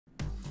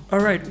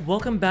Alright,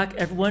 welcome back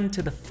everyone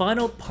to the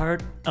final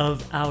part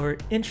of our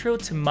Intro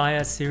to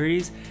Maya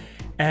series.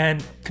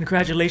 And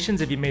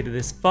congratulations if you made it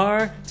this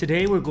far.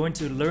 Today we're going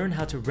to learn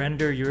how to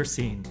render your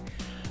scene.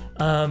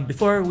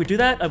 Before we do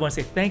that, I want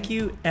to say thank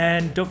you,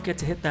 and don't forget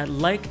to hit that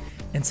like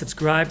and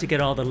subscribe to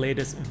get all the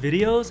latest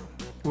videos.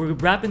 We're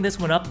wrapping this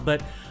one up,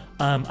 but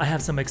I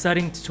have some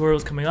exciting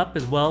tutorials coming up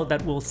as well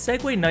that will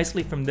segue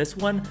nicely from this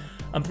one.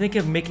 I'm thinking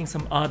of making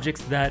some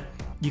objects that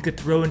you could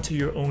throw into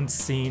your own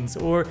scenes,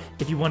 or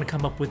if you want to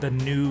come up with a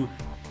new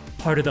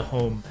part of the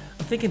home.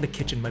 I'm thinking the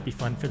kitchen might be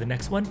fun for the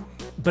next one,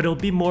 but it'll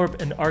be more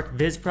of an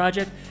ArcViz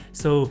project,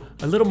 so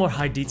a little more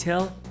high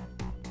detail.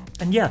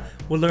 And yeah,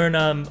 we'll learn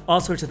all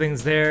sorts of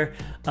things there,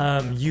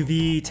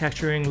 UV,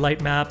 texturing,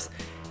 light maps,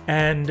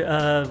 and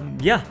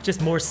yeah, just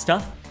more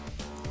stuff.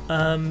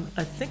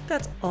 I think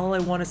that's all I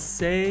want to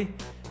say,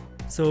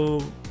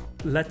 so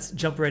let's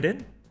jump right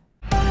in.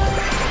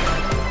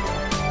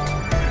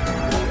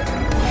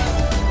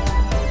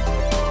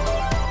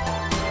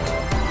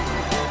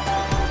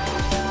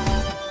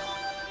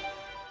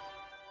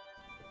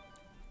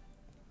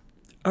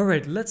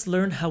 Alright, let's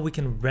learn how we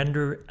can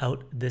render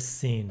out this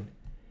scene.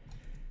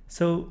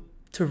 So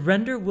to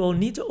render, we'll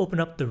need to open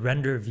up the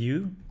render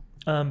view.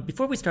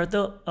 Before we start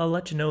though, I'll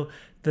let you know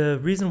the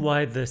reason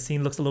why the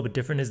scene looks a little bit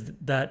different is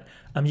that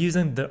I'm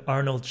using the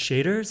Arnold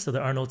shaders, so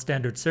the Arnold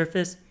standard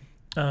surface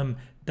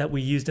that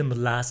we used in the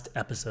last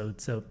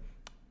episode. So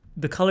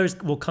the colors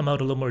will come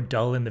out a little more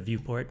dull in the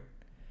viewport.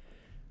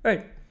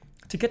 Alright,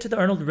 to get to the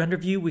Arnold render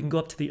view, we can go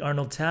up to the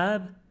Arnold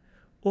tab,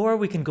 or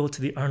we can go to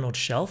the Arnold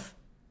shelf.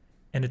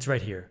 And it's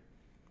right here.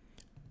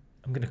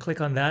 I'm going to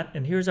click on that,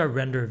 and here's our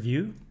render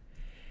view.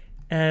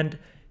 And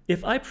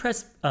if I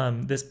press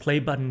this play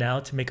button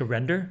now to make a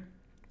render,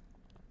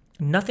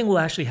 nothing will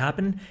actually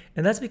happen,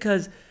 and that's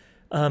because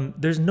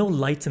there's no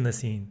lights in the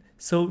scene.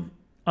 So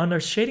on our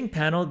shading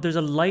panel, there's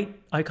a light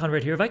icon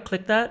right here. If I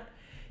click that,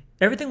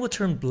 everything will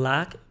turn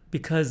black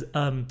because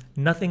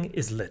nothing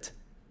is lit.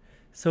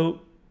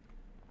 So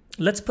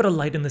let's put a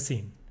light in the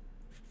scene.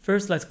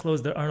 First, let's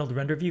close the Arnold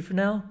render view for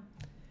now.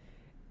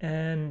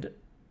 And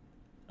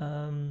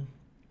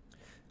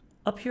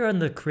up here on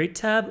the Create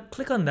tab,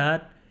 click on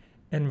that,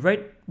 and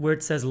right where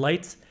it says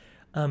Lights,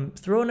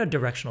 throw in a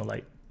directional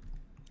light.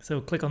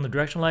 So click on the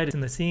directional light, it's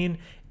in the scene,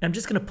 and I'm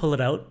just going to pull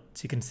it out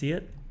so you can see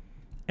it.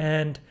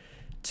 And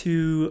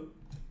to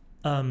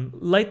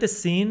light the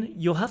scene,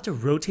 you'll have to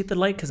rotate the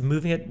light because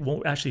moving it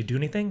won't actually do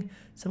anything.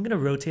 So I'm going to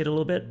rotate a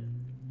little bit.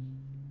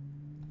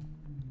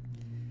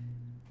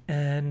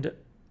 And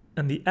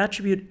on the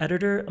attribute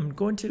editor, I'm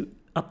going to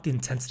up the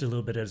intensity a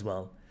little bit as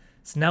well.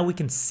 So now we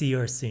can see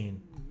our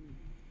scene.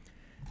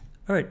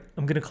 All right,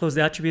 I'm going to close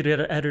the attribute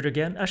editor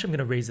again. Actually, I'm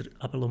going to raise it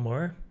up a little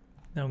more.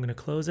 Now I'm going to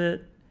close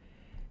it.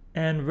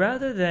 And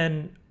rather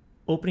than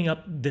opening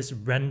up this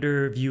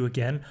render view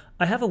again,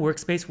 I have a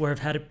workspace where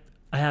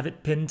I have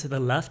it pinned to the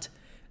left.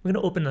 I'm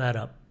going to open that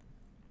up.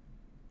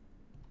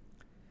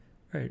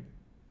 All right.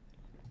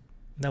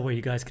 That way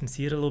you guys can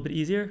see it a little bit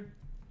easier.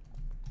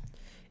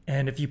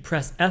 And if you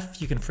press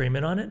F, you can frame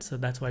it on it. So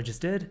that's what I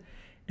just did.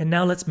 And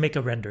now let's make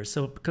a render.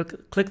 So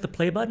click the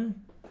play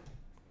button.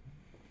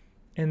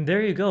 And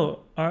there you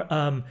go.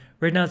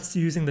 Right now it's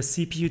using the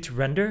CPU to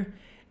render,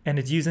 and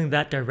it's using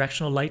that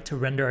directional light to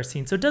render our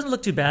scene. So it doesn't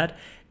look too bad.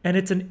 And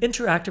it's an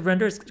interactive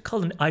render. It's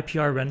called an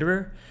IPR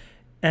renderer.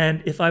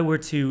 And if I were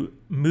to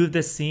move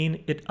this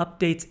scene, it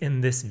updates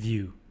in this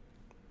view.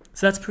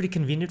 So that's pretty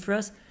convenient for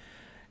us.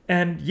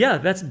 And yeah,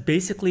 that's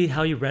basically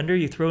how you render.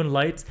 You throw in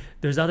lights.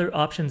 There's other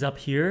options up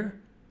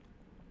here.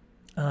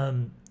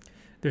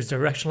 There's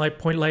direction light,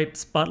 point light,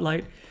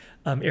 spotlight,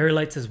 area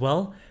lights as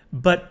well.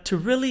 But to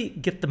really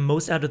get the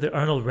most out of the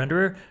Arnold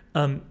renderer,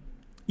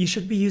 you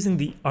should be using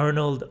the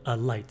Arnold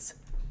lights.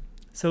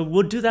 So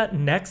we'll do that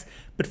next.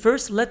 But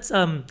first, let's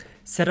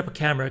set up a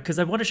camera because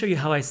I want to show you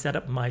how I set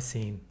up my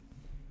scene.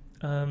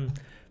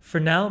 For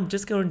now, I'm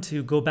just going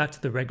to go back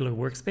to the regular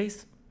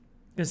workspace.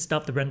 I'm going to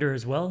stop the render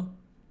as well.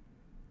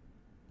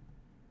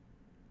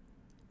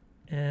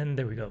 And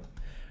there we go.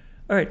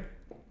 All right.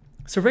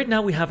 So right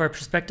now we have our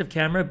perspective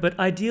camera, but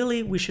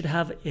ideally we should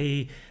have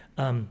a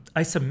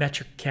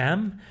isometric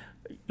cam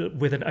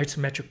with an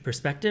isometric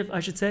perspective, I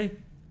should say.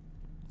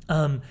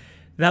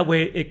 That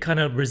way it kind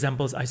of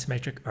resembles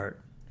isometric art.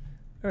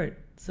 All right,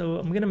 so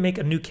I'm going to make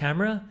a new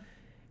camera.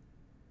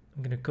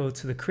 I'm going to go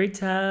to the Create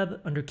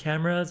tab under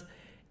Cameras,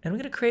 and I'm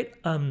going to create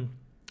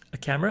a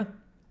camera.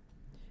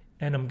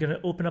 And I'm going to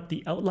open up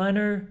the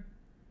outliner,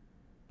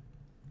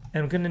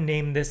 and I'm going to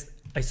name this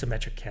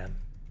isometric cam.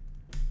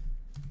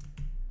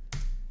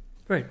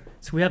 Right,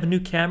 so we have a new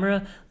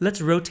camera.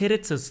 Let's rotate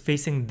it so it's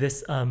facing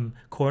this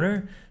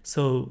corner.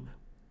 So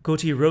go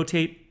to your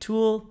rotate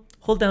tool,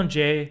 hold down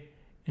J,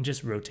 and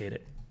just rotate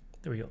it.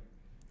 There we go. I'm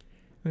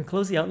going to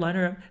close the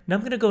outliner. Now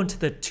I'm going to go into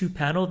the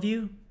two-panel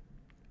view.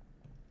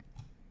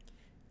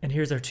 And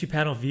here's our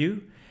two-panel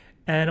view.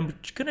 And I'm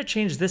going to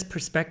change this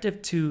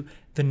perspective to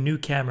the new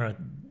camera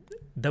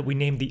that we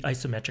named the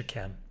isometric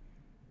cam.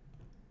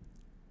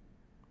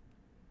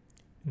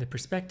 In the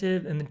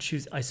perspective, and then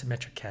choose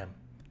isometric cam.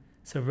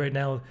 So right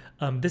now,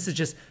 this is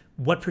just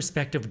what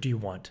perspective do you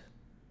want?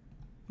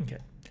 Okay.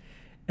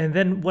 And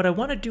then what I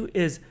want to do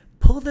is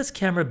pull this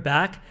camera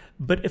back,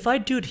 but if I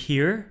do it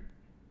here,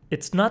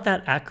 it's not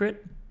that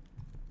accurate.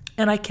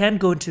 And I can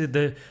go into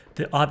the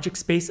object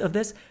space of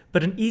this,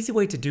 but an easy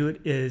way to do it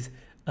is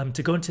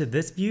to go into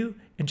this view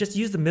and just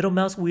use the middle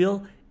mouse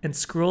wheel and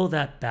scroll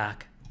that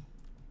back.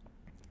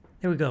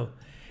 There we go.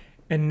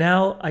 And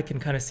now I can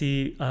kind of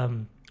see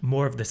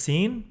more of the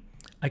scene.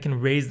 I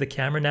can raise the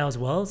camera now as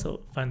well.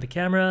 So find the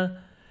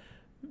camera,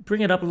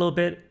 bring it up a little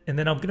bit, and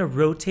then I'm gonna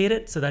rotate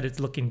it so that it's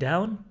looking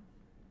down.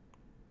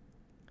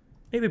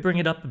 Maybe bring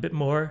it up a bit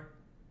more.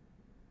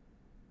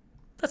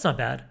 That's not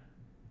bad.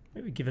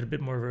 Maybe give it a bit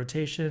more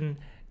rotation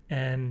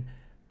and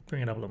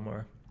bring it up a little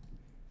more.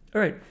 All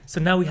right,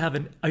 so now we have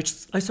an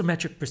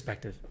isometric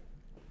perspective.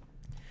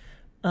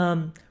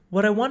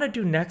 What I wanna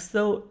do next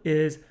though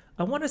is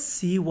I wanna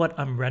see what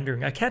I'm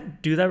rendering. I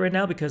can't do that right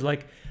now because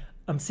like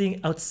I'm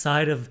seeing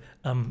outside of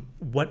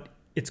what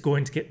it's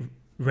going to get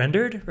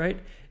rendered, right?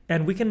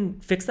 And we can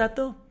fix that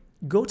though.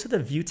 Go to the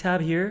View tab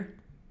here,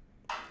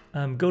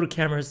 go to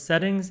Camera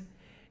Settings,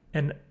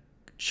 and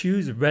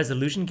choose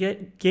Resolution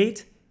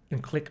Gate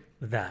and click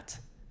that.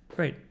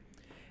 Right.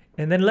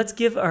 And then let's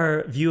give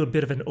our view a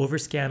bit of an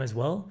overscan as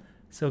well.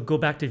 So go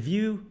back to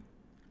View,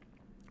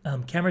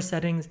 Camera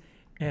Settings,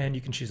 and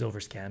you can choose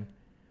Overscan.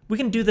 We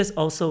can do this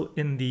also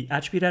in the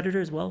attribute editor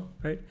as well,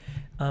 right?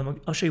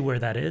 I'll show you where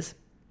that is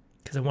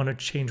because I want to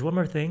change one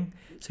more thing.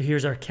 So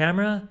here's our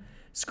camera.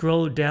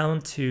 Scroll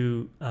down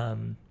to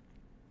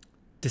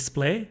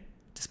display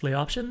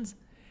options.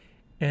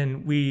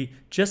 And we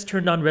just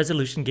turned on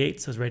resolution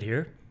gate, so it's right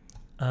here.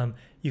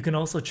 You can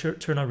also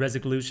turn on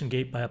resolution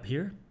gate by up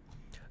here.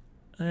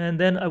 And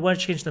then I want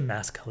to change the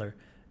mask color.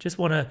 Just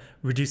want to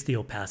reduce the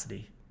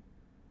opacity.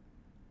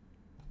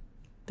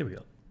 There we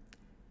go.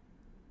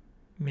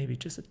 Maybe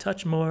just a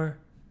touch more.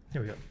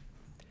 There we go.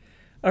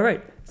 All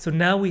right, so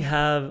now we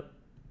have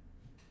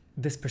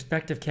this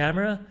perspective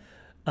camera.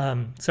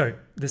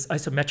 This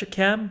isometric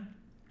cam.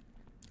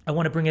 I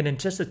want to bring it in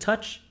just a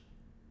touch.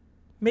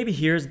 Maybe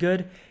here is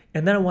good.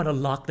 And then I want to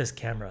lock this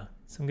camera.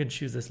 So I'm going to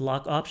choose this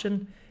lock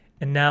option.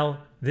 And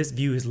now this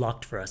view is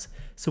locked for us.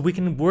 So we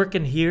can work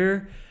in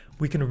here.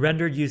 We can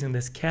render using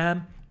this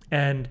cam.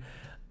 And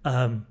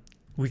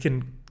we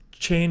can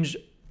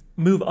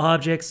move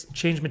objects,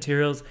 change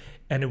materials,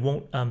 and it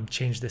won't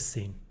change this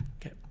scene.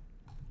 Okay.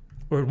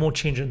 Or it won't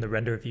change it in the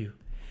render view.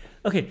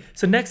 Okay,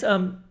 so next,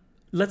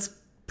 let's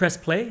press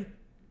play.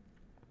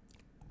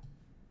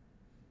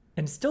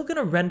 And it's still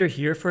gonna render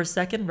here for a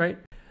second, right?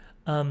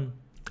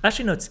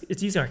 Actually, no,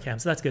 it's using our cam,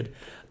 so that's good.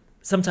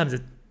 Sometimes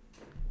it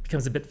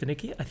becomes a bit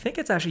finicky. I think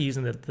it's actually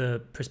using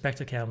the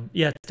perspective cam.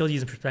 Yeah, it's still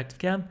using perspective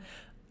cam.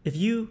 If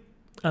you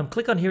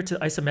click on here to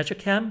isometric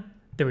cam,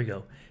 there we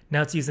go.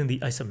 Now it's using the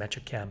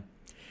isometric cam.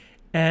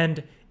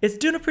 And it's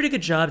doing a pretty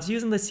good job. It's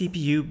using the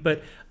CPU,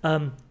 but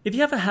if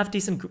you have a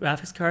half-decent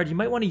graphics card, you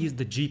might want to use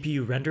the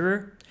GPU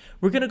renderer.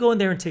 We're gonna go in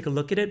there and take a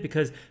look at it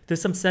because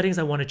there's some settings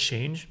I want to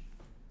change.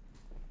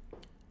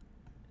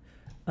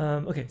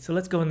 Okay, so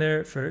let's go in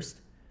there first.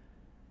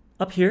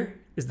 Up here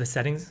is the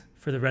settings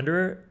for the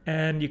renderer,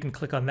 and you can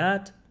click on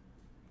that.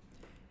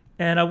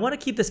 And I want to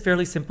keep this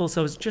fairly simple,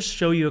 so I'll just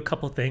show you a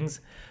couple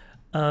things.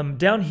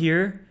 Down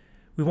here,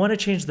 we want to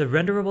change the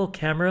renderable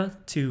camera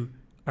to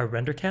our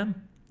render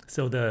cam,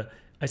 so the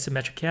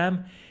isometric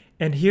cam.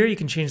 And here you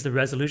can change the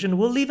resolution.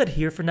 We'll leave it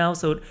here for now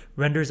so it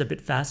renders a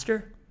bit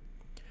faster.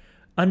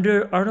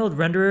 Under Arnold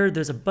Renderer,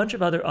 there's a bunch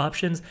of other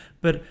options,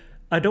 but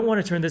I don't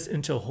want to turn this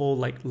into a whole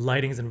like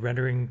lightings and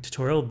rendering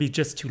tutorial. It'll be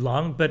just too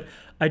long, but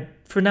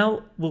for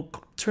now, we'll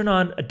turn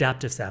on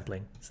adaptive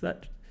sampling.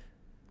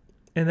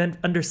 And then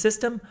under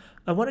system,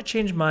 I want to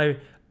change my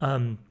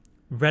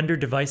render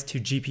device to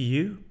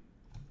GPU.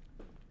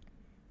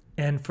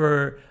 And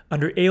for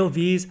under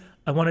AOVs,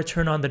 I want to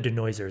turn on the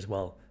denoiser as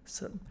well.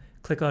 So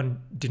click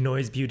on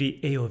Denoise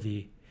Beauty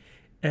AOV.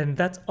 And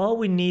that's all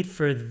we need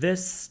for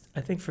this,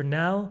 I think for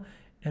now,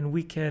 and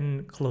we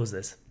can close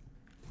this.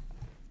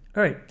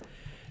 All right.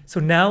 So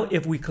now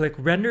if we click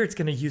render, it's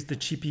going to use the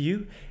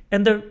GPU.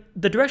 And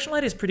the direction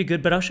light is pretty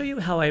good, but I'll show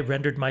you how I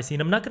rendered my scene.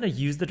 I'm not going to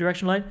use the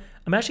direction light.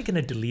 I'm actually going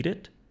to delete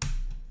it.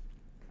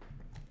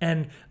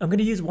 And I'm going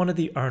to use one of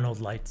the Arnold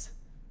lights.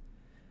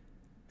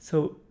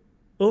 So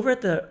over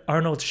at the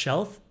Arnold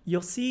shelf,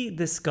 you'll see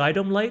this sky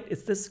dome light.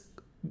 It's this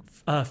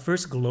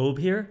first globe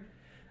here,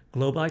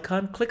 globe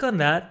icon. Click on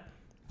that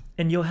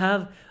and you'll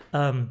have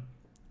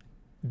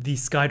the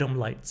sky dome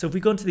light. So if we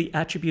go into the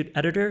attribute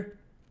editor,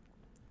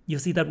 you'll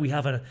see that we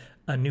have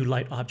a new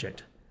light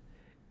object.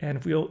 And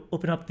if we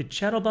open up the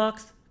channel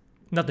box,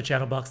 not the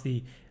channel box,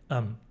 the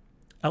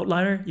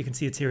outliner, you can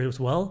see it's here as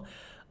well.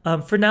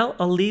 For now,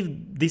 I'll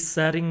leave these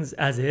settings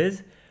as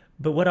is,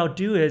 but what I'll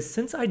do is,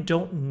 since I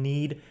don't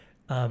need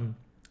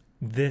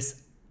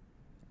this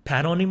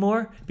panel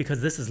anymore,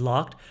 because this is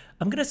locked,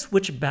 I'm gonna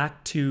switch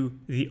back to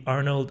the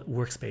Arnold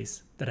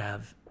workspace that I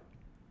have.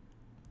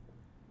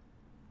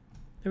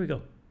 There we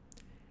go.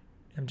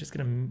 I'm just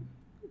gonna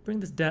bring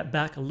this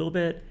back a little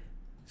bit,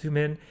 zoom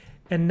in,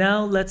 And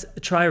now let's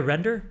try a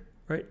render,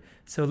 right?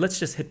 So let's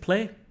just hit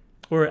play,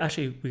 or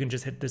actually we can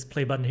just hit this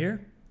play button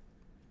here.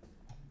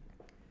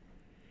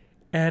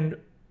 And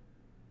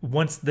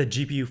once the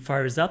GPU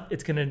fires up,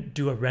 it's gonna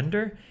do a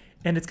render,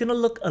 and it's gonna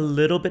look a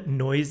little bit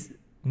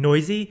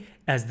noisy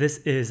as this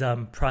is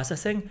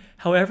processing.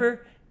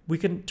 However, we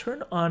can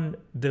turn on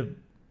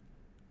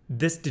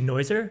this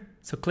denoiser.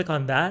 So click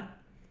on that,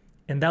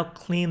 and that'll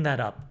clean that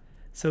up.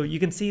 So you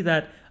can see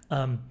that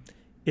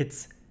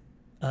it's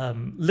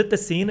lit the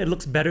scene. It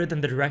looks better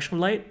than the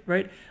directional light,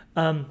 right?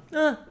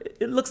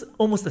 It looks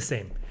almost the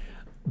same,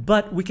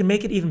 but we can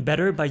make it even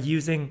better by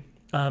using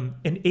an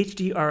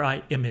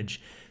HDRI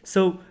image.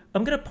 So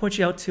I'm gonna point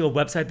you out to a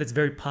website that's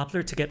very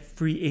popular to get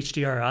free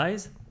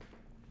HDRIs.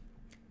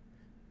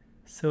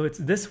 So it's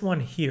this one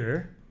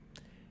here.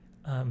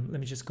 Let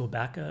me just go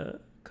back a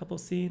couple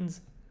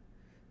screens.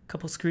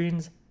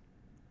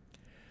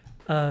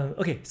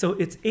 Okay, so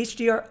it's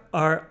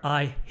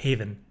HDRI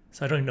Haven.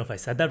 So I don't even know if I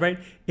said that right.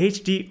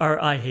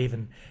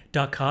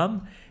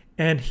 HDRIhaven.com.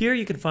 And here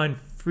you can find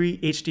free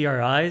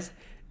HDRIs.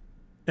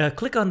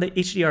 Click on the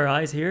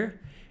HDRIs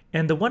here.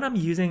 And the one I'm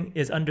using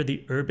is under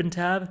the Urban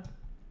tab.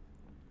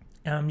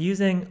 And I'm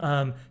using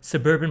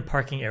Suburban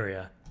Parking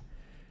Area.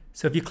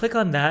 So if you click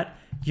on that,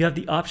 you have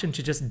the option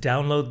to just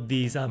download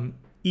these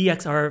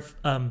EXR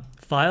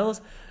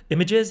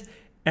images,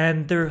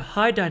 and they're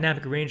high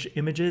dynamic range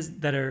images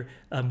that are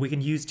we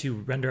can use to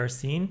render our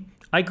scene.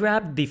 I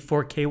grabbed the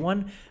 4K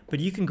one, but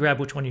you can grab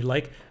which one you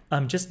like.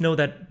 Just know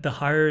that the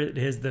higher it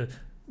is, the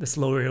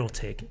slower it'll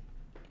take.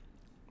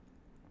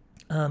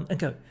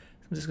 Okay,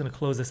 I'm just gonna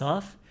close this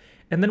off.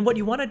 And then what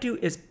you wanna do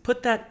is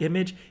put that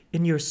image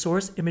in your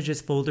source images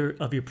folder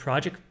of your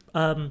project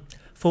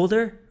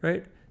folder,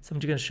 right? So I'm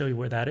just gonna show you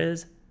where that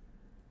is.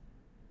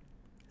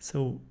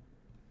 So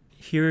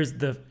here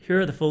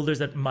are the folders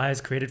that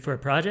Maya's created for a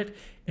project,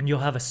 and you'll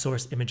have a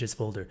source images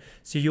folder.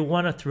 So you'll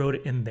wanna throw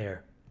it in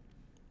there.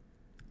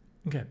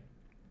 Okay.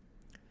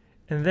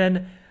 And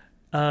then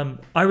I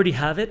already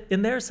have it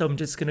in there, so I'm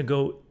just gonna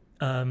go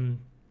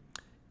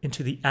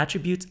into the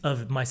attributes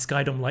of my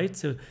Skydome light.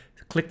 So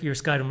click your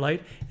Skydome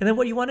light. And then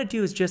what you wanna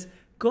do is just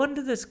go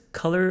into this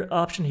color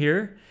option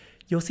here.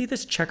 You'll see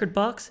this checkered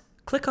box.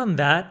 Click on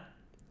that,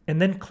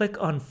 and then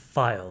click on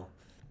File.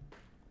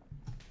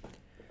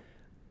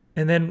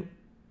 And then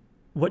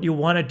what you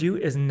wanna do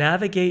is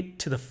navigate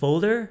to the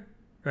folder,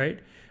 right?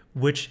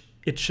 Which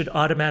it should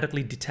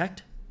automatically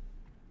detect.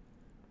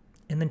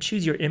 And then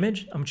choose your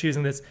image. I'm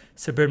choosing this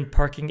Suburban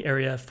Parking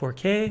Area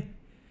 4K.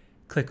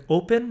 Click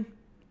Open.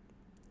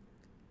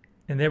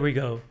 And there we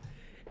go.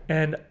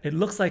 And it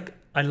looks like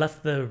I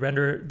left the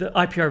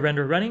IPR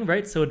render running,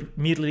 right? So it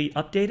immediately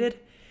updated.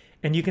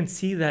 And you can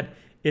see that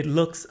it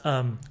looks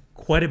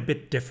quite a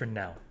bit different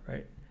now,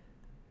 right?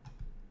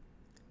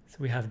 So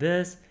we have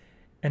this.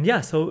 And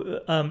yeah,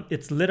 so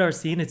it's lit our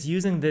scene. It's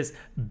using this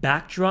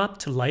backdrop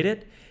to light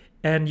it.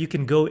 And you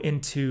can go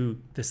into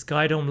the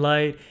Skydome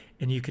light,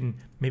 and you can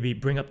maybe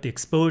bring up the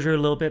exposure a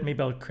little bit.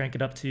 Maybe I'll crank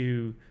it up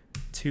to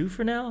 2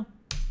 for now.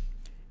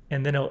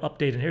 And then I'll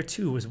update in here.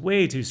 2 was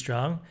way too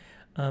strong.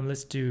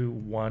 Let's do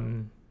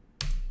 1.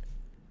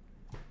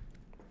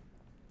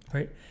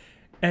 Right?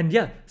 And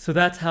yeah, so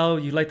that's how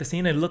you light the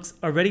scene. It looks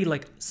already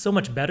like so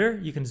much better.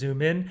 You can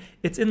zoom in.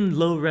 It's in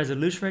low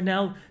resolution right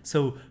now.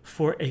 So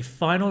for a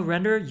final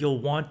render, you'll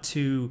want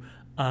to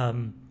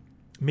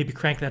maybe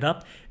crank that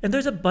up. And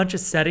there's a bunch of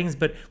settings,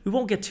 but we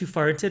won't get too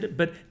far into it.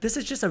 But this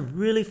is just a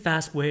really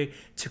fast way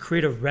to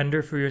create a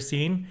render for your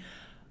scene.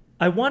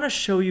 I want to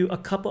show you a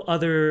couple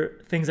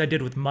other things I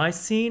did with my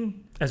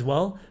scene as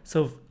well.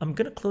 So I'm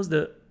going to close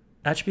the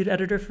attribute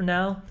editor for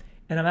now,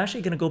 and I'm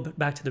actually going to go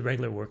back to the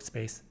regular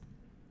workspace.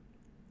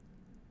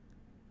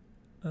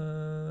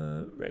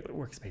 Regular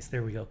workspace,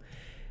 there we go.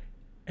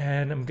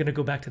 And I'm going to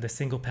go back to the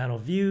single panel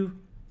view.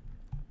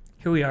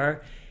 Here we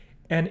are.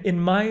 And in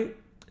my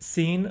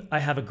scene, I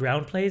have a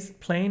ground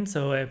plane.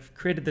 So I've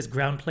created this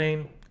ground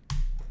plane.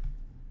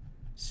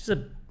 It's just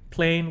a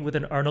plane with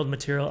an Arnold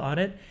material on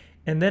it.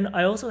 And then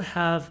I also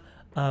have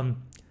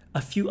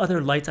a few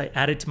other lights I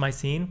added to my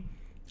scene.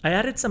 I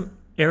added some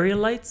area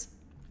lights,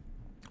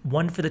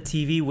 one for the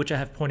TV, which I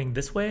have pointing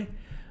this way.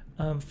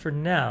 For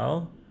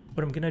now,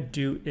 what I'm gonna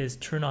do is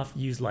turn off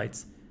use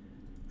lights.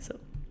 So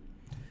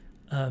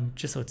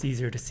just so it's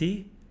easier to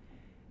see.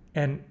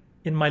 And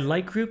in my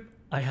light group,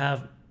 I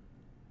have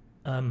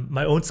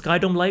my own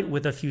Skydome light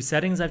with a few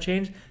settings I've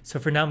changed. So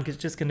for now, I'm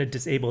just gonna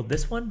disable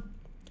this one.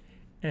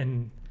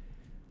 And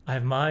I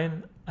have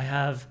mine. I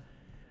have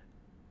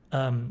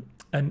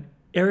an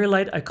area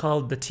light I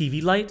called the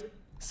TV light.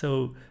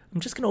 So I'm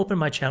just gonna open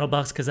my channel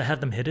box because I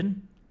have them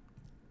hidden.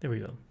 There we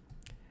go.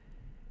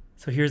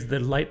 So here's the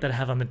light that I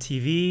have on the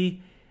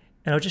TV.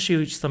 And I'll just show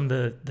you some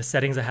of the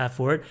settings I have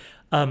for it.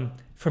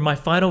 For my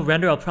final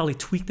render, I'll probably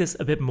tweak this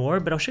a bit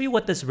more, but I'll show you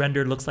what this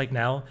render looks like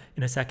now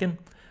in a second.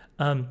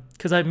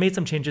 Because I've made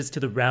some changes to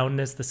the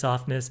roundness, the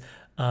softness.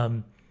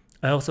 I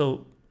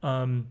also,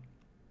 I'll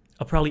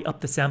probably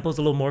up the samples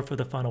a little more for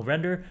the final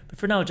render, but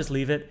for now I'll just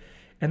leave it.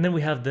 And then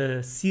we have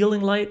the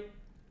ceiling light,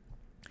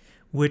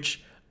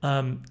 which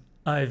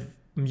I'm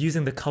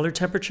using the color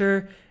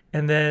temperature,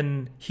 and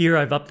then here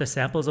I've upped the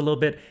samples a little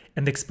bit,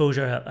 and the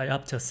exposure I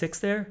upped to 6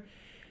 there.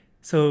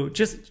 So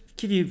just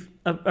give you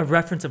a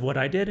reference of what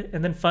I did.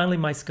 And then finally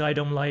my sky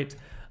dome light,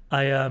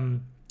 I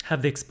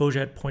have the exposure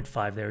at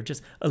 0.5 there,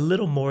 just a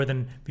little more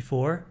than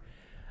before.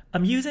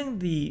 I'm using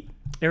the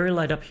area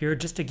light up here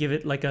just to give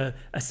it like a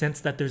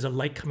sense that there's a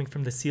light coming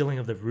from the ceiling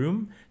of the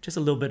room, just a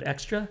little bit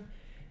extra.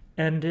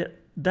 And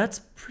that's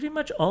pretty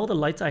much all the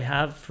lights I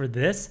have for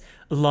this,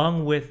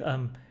 along with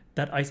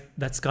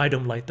that sky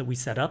dome light that we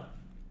set up.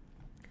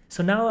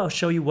 So now I'll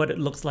show you what it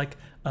looks like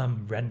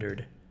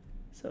rendered.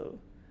 So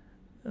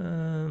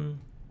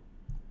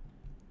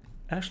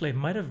actually I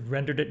might have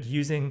rendered it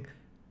using,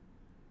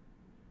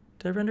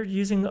 did I render it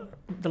using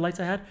the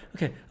lights I had?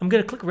 Okay, I'm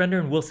gonna click render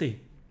and we'll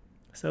see.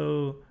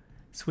 So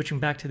switching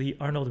back to the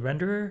Arnold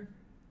renderer,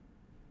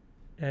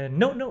 and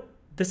no,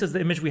 this is the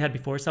image we had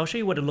before. So I'll show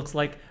you what it looks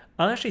like.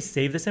 I'll actually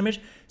save this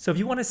image. So if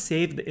you want to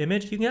save the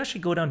image, you can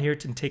actually go down here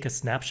to take a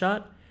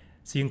snapshot.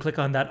 So you can click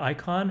on that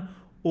icon,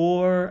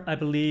 or I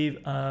believe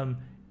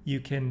you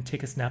can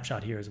take a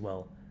snapshot here as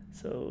well.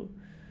 So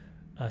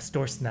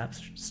store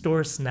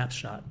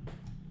snapshot.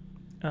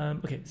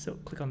 Okay, so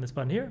click on this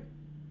button here,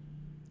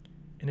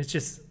 and it's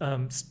just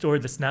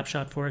stored the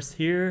snapshot for us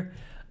here.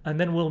 And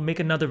then we'll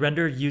make another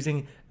render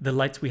using the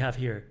lights we have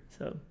here.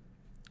 So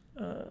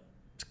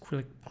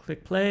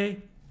click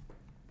play.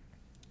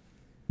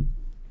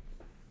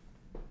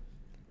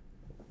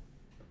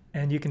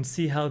 And you can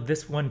see how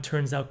this one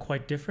turns out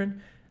quite different.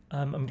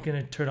 I'm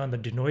gonna turn on the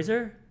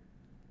denoiser.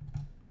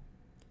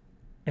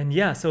 And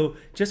yeah, so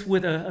just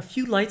with a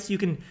few lights, you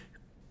can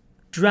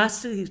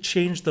drastically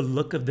change the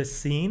look of this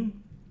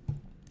scene.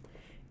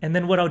 And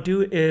then what I'll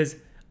do is,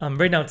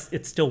 right now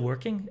it's still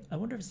working. I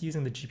wonder if it's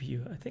using the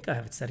GPU. I think I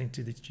have it setting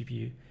to the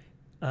GPU.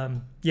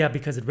 Yeah,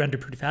 because it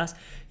rendered pretty fast.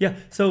 Yeah,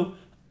 so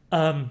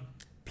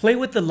play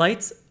with the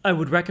lights. I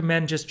would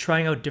recommend just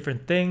trying out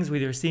different things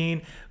with your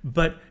scene,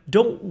 but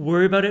don't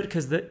worry about it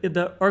because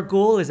our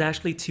goal is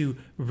actually to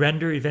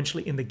render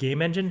eventually in the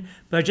game engine.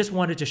 But I just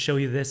wanted to show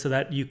you this so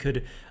that you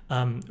could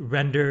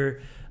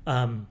render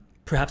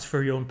perhaps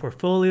for your own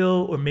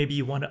portfolio, or maybe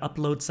you want to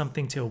upload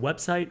something to a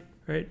website,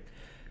 right?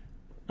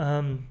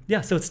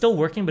 Yeah, so it's still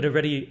working, but it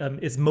already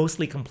is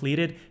mostly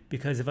completed,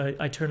 because if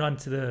I turn on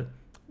to the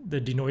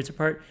denoiser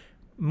part,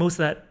 most of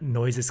that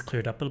noise is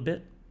cleared up a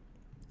bit.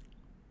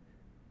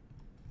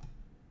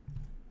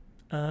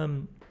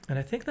 And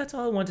I think that's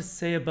all I want to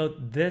say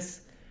about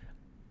this.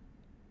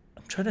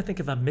 I'm trying to think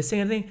if I'm missing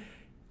anything.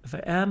 If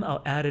I am,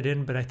 I'll add it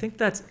in, but I think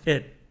that's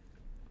it.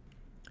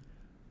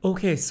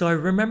 Okay, so I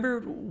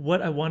remember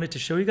what I wanted to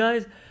show you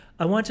guys.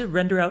 I want to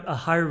render out a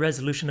higher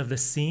resolution of the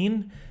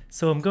scene,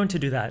 so I'm going to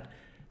do that.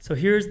 So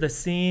here's the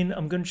scene.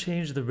 I'm going to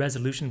change the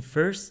resolution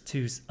first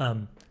to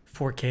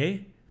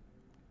 4K.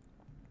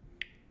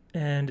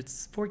 And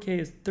it's 4K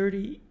is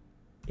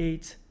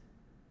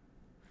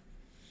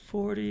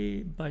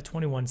 3840 by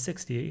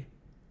 2160.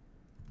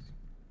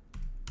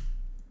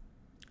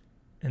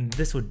 And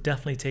this would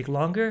definitely take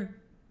longer,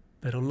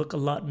 but it'll look a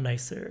lot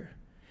nicer.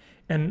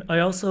 And I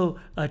also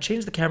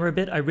changed the camera a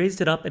bit. I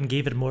raised it up and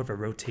gave it more of a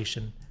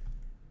rotation.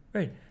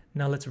 Right,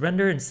 now let's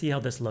render and see how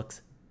this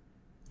looks.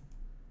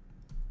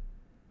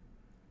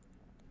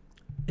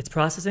 It's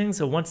processing,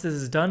 so once this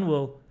is done,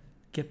 we'll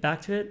get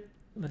back to it.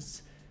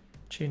 Let's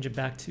change it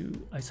back to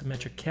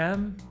isometric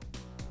cam.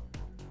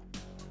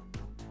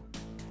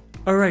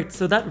 All right,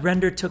 so that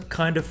render took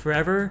kind of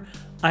forever.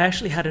 I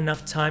actually had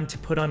enough time to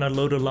put on a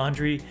load of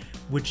laundry,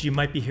 which you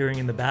might be hearing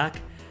in the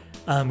back,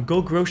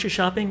 go grocery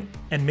shopping,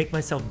 and make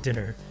myself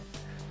dinner.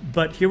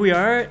 But here we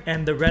are,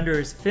 and the render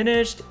is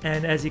finished,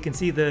 and as you can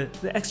see, the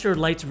extra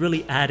lights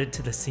really added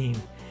to the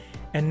scene.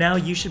 And now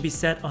you should be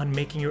set on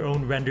making your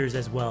own renders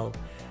as well.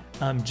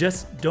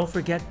 Just don't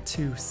forget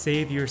to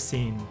save your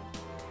scene.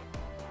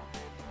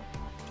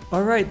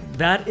 All right,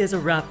 that is a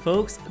wrap,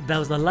 folks. That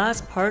was the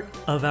last part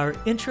of our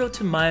Intro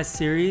to Maya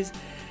series.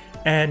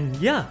 And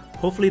yeah,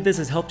 hopefully this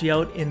has helped you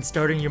out in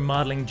starting your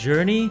modeling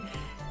journey.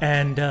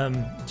 And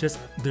just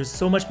there's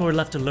so much more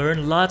left to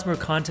learn. Lots more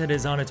content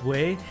is on its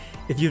way.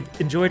 If you've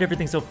enjoyed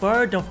everything so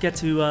far, don't forget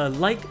to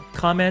like,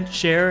 comment,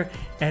 share,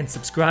 and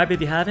subscribe if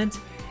you haven't.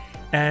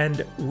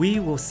 And we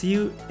will see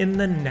you in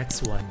the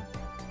next one.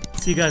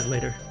 See you guys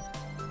later.